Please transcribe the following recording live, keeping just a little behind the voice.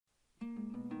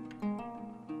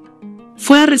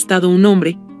fue arrestado un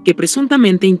hombre que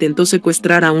presuntamente intentó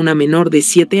secuestrar a una menor de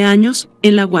 7 años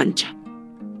en La Guancha.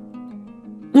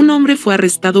 Un hombre fue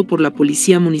arrestado por la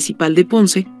Policía Municipal de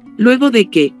Ponce luego de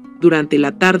que, durante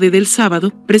la tarde del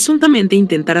sábado, presuntamente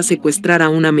intentara secuestrar a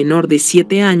una menor de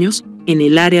 7 años en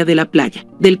el área de la playa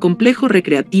del complejo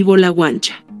recreativo La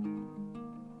Guancha.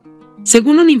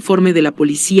 Según un informe de la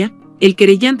policía, el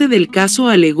querellante del caso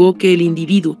alegó que el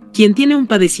individuo, quien tiene un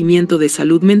padecimiento de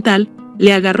salud mental,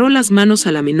 le agarró las manos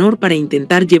a la menor para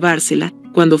intentar llevársela.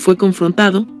 Cuando fue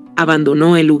confrontado,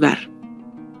 abandonó el lugar.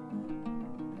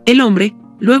 El hombre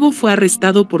luego fue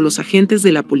arrestado por los agentes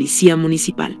de la Policía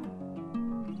Municipal.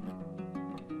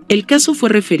 El caso fue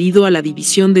referido a la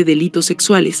División de Delitos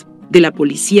Sexuales de la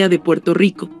Policía de Puerto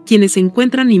Rico, quienes se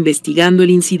encuentran investigando el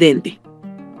incidente.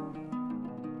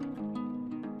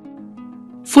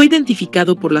 Fue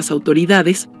identificado por las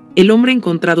autoridades el hombre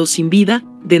encontrado sin vida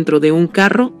dentro de un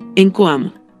carro en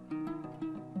Coamo.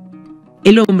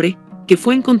 El hombre, que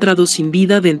fue encontrado sin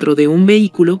vida dentro de un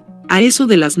vehículo, a eso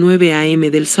de las 9 a.m.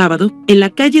 del sábado, en la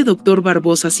calle Dr.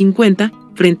 Barbosa 50,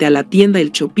 frente a la tienda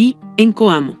El Chopí, en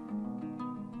Coamo.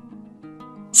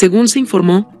 Según se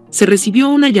informó, se recibió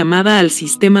una llamada al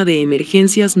sistema de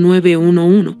emergencias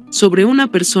 911 sobre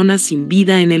una persona sin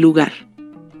vida en el lugar.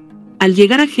 Al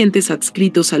llegar agentes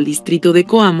adscritos al distrito de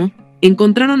Coamo,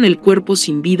 encontraron el cuerpo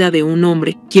sin vida de un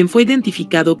hombre, quien fue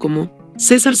identificado como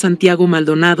César Santiago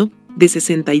Maldonado, de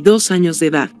 62 años de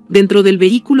edad, dentro del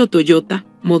vehículo Toyota,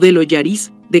 modelo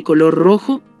Yaris, de color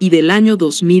rojo y del año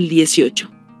 2018.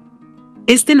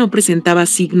 Este no presentaba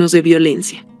signos de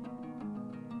violencia.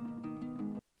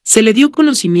 Se le dio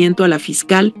conocimiento a la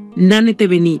fiscal Nanete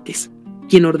Benítez,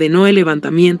 quien ordenó el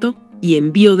levantamiento y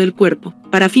envío del cuerpo,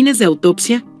 para fines de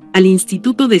autopsia, al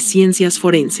Instituto de Ciencias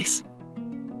Forenses.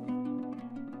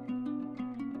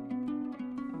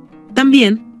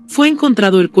 También fue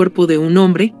encontrado el cuerpo de un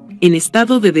hombre en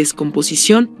estado de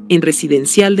descomposición en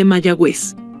residencial de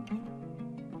Mayagüez.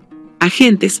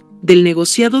 Agentes del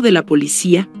negociado de la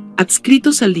policía,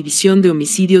 adscritos al División de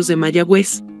Homicidios de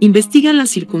Mayagüez, investigan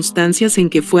las circunstancias en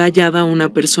que fue hallada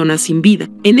una persona sin vida,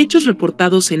 en hechos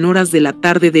reportados en horas de la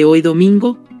tarde de hoy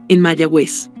domingo, en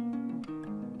Mayagüez.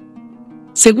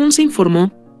 Según se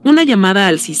informó, una llamada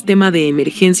al sistema de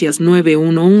emergencias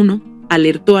 911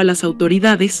 alertó a las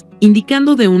autoridades,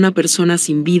 indicando de una persona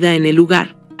sin vida en el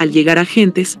lugar. Al llegar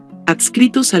agentes,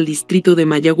 adscritos al distrito de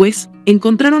Mayagüez,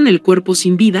 encontraron el cuerpo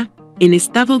sin vida, en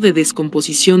estado de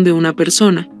descomposición de una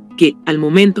persona, que, al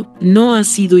momento, no ha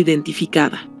sido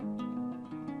identificada.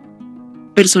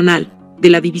 Personal de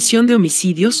la División de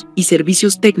Homicidios y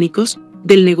Servicios Técnicos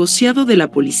del negociado de la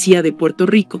Policía de Puerto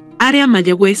Rico, área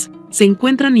Mayagüez, se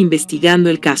encuentran investigando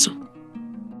el caso.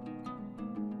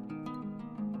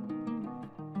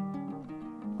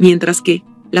 Mientras que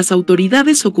las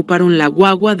autoridades ocuparon la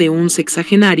guagua de un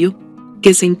sexagenario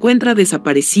que se encuentra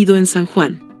desaparecido en San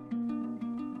Juan.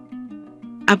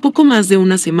 A poco más de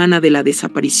una semana de la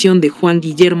desaparición de Juan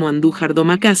Guillermo Andújar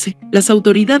Domacase, las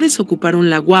autoridades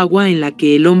ocuparon la guagua en la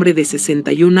que el hombre de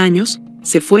 61 años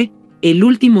se fue el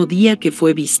último día que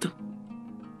fue visto.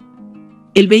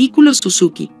 El vehículo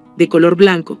Suzuki, de color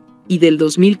blanco, y del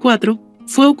 2004,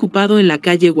 fue ocupado en la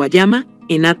calle Guayama,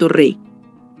 en Hato Rey.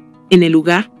 En el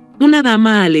lugar, una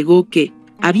dama alegó que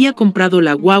había comprado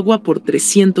la guagua por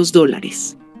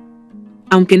 $300.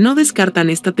 Aunque no descartan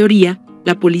esta teoría,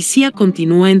 la policía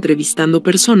continúa entrevistando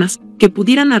personas que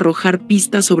pudieran arrojar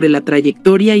pistas sobre la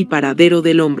trayectoria y paradero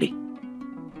del hombre.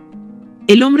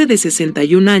 El hombre de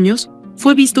 61 años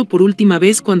fue visto por última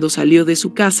vez cuando salió de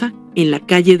su casa, en la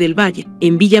calle del Valle,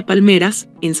 en Villa Palmeras,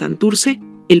 en Santurce,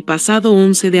 el pasado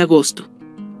 11 de agosto.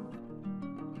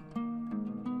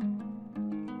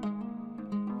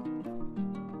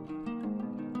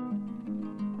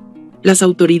 Las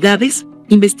autoridades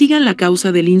investigan la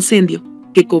causa del incendio,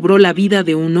 que cobró la vida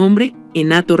de un hombre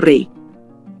en Hato Rey.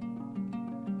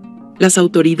 Las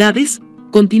autoridades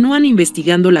continúan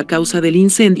investigando la causa del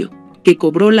incendio, que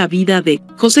cobró la vida de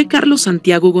José Carlos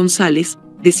Santiago González,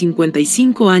 de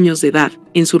 55 años de edad,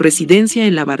 en su residencia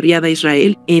en la barriada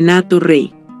Israel, en Hato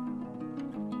Rey.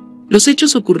 Los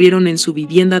hechos ocurrieron en su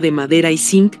vivienda de madera y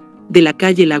zinc, de la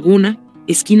calle Laguna,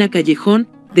 esquina Callejón,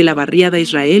 de la barriada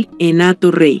Israel, en Hato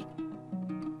Rey.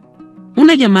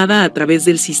 Una llamada a través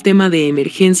del sistema de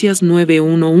emergencias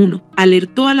 911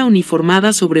 alertó a la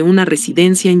uniformada sobre una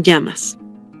residencia en llamas.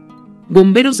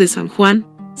 Bomberos de San Juan,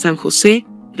 San José,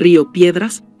 Río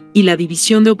Piedras y la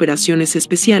División de Operaciones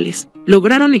Especiales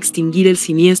lograron extinguir el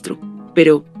siniestro,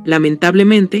 pero,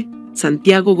 lamentablemente,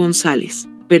 Santiago González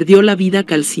perdió la vida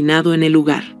calcinado en el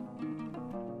lugar.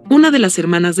 Una de las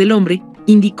hermanas del hombre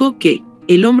indicó que,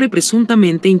 el hombre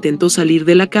presuntamente intentó salir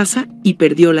de la casa y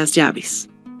perdió las llaves.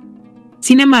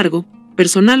 Sin embargo,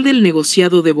 personal del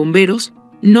negociado de bomberos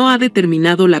no ha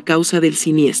determinado la causa del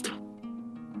siniestro.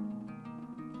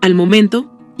 Al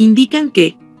momento, indican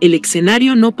que el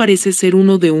escenario no parece ser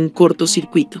uno de un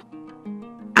cortocircuito.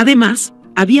 Además,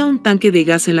 había un tanque de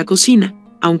gas en la cocina,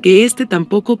 aunque este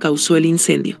tampoco causó el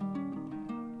incendio.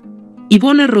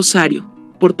 Ivonne Rosario,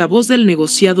 portavoz del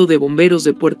negociado de bomberos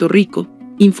de Puerto Rico,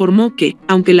 informó que,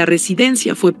 aunque la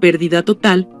residencia fue pérdida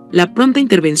total, la pronta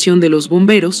intervención de los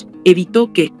bomberos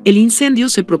evitó que el incendio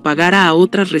se propagara a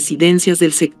otras residencias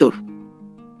del sector.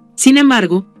 Sin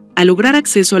embargo, al lograr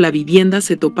acceso a la vivienda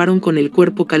se toparon con el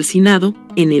cuerpo calcinado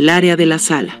en el área de la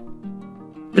sala.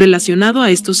 Relacionado a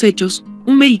estos hechos,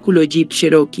 un vehículo Jeep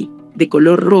Cherokee, de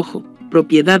color rojo,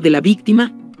 propiedad de la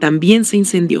víctima, también se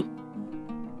incendió.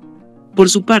 Por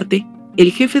su parte,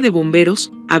 el jefe de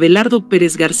bomberos, Abelardo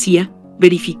Pérez García,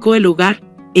 verificó el hogar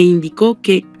e indicó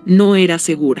que no era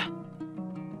segura.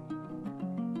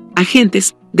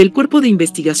 Agentes del Cuerpo de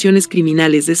Investigaciones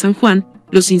Criminales de San Juan,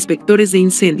 los inspectores de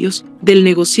incendios, del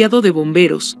negociado de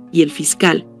bomberos y el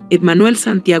fiscal, Edmanuel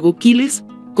Santiago Quiles,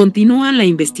 continúan la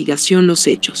investigación los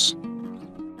hechos.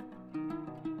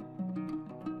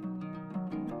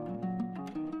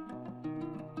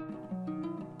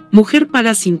 Mujer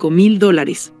paga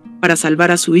 $5,000 para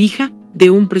salvar a su hija de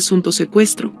un presunto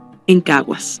secuestro, en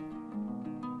Caguas.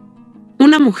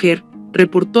 Una mujer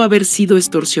reportó haber sido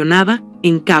extorsionada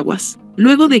en Caguas,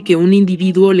 luego de que un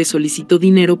individuo le solicitó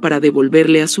dinero para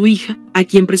devolverle a su hija, a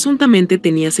quien presuntamente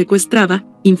tenía secuestrada,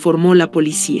 informó la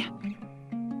policía.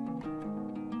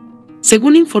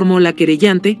 Según informó la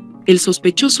querellante, el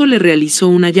sospechoso le realizó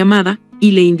una llamada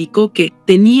y le indicó que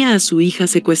tenía a su hija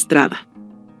secuestrada.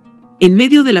 En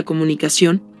medio de la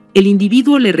comunicación, el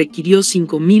individuo le requirió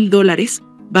 $5,000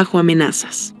 bajo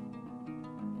amenazas.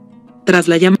 Tras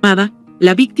la llamada,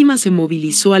 la víctima se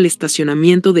movilizó al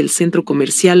estacionamiento del centro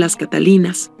comercial Las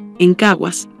Catalinas, en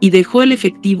Caguas, y dejó el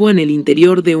efectivo en el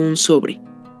interior de un sobre.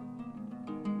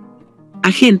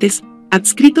 Agentes,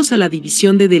 adscritos a la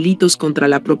División de Delitos contra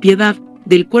la Propiedad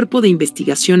del Cuerpo de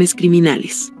Investigaciones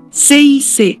Criminales,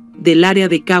 CIC, del área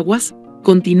de Caguas,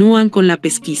 continúan con la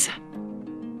pesquisa.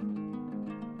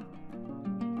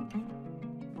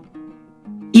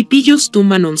 Y pillos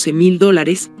tumban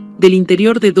 $11,000 del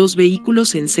interior de 2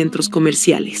 vehículos en centros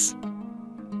comerciales.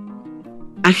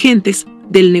 Agentes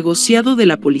del negociado de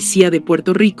la Policía de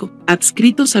Puerto Rico,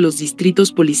 adscritos a los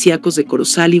distritos policíacos de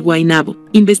Corozal y Guaynabo,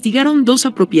 investigaron 2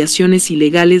 apropiaciones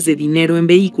ilegales de dinero en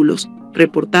vehículos,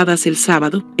 reportadas el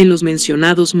sábado en los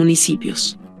mencionados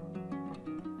municipios.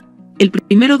 El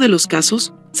primero de los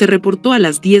casos se reportó a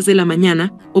las 10 de la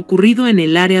mañana, ocurrido en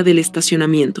el área del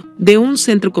estacionamiento de un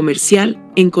centro comercial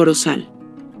en Corozal,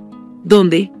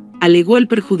 donde alegó el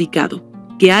perjudicado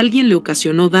que alguien le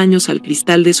ocasionó daños al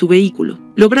cristal de su vehículo,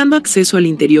 logrando acceso al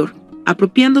interior,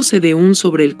 apropiándose de un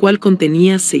sobre el cual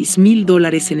contenía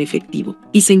 $6,000 en efectivo,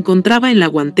 y se encontraba en la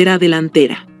guantera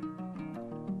delantera.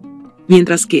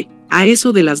 Mientras que, a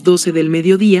eso de las 12 del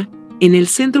mediodía, en el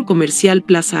centro comercial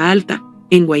Plaza Alta,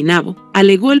 en Guaynabo,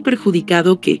 alegó el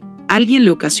perjudicado que alguien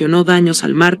le ocasionó daños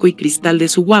al marco y cristal de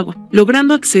su guagua,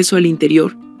 logrando acceso al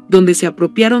interior, donde se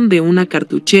apropiaron de una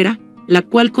cartuchera, la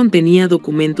cual contenía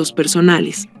documentos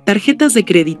personales, tarjetas de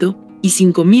crédito y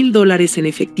 $5,000 en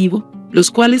efectivo,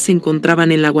 los cuales se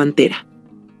encontraban en la guantera.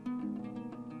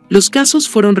 Los casos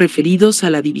fueron referidos a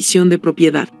la División de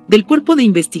Propiedad del Cuerpo de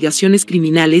Investigaciones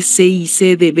Criminales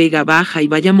CIC de Vega Baja y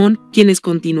Bayamón, quienes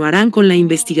continuarán con la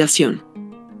investigación.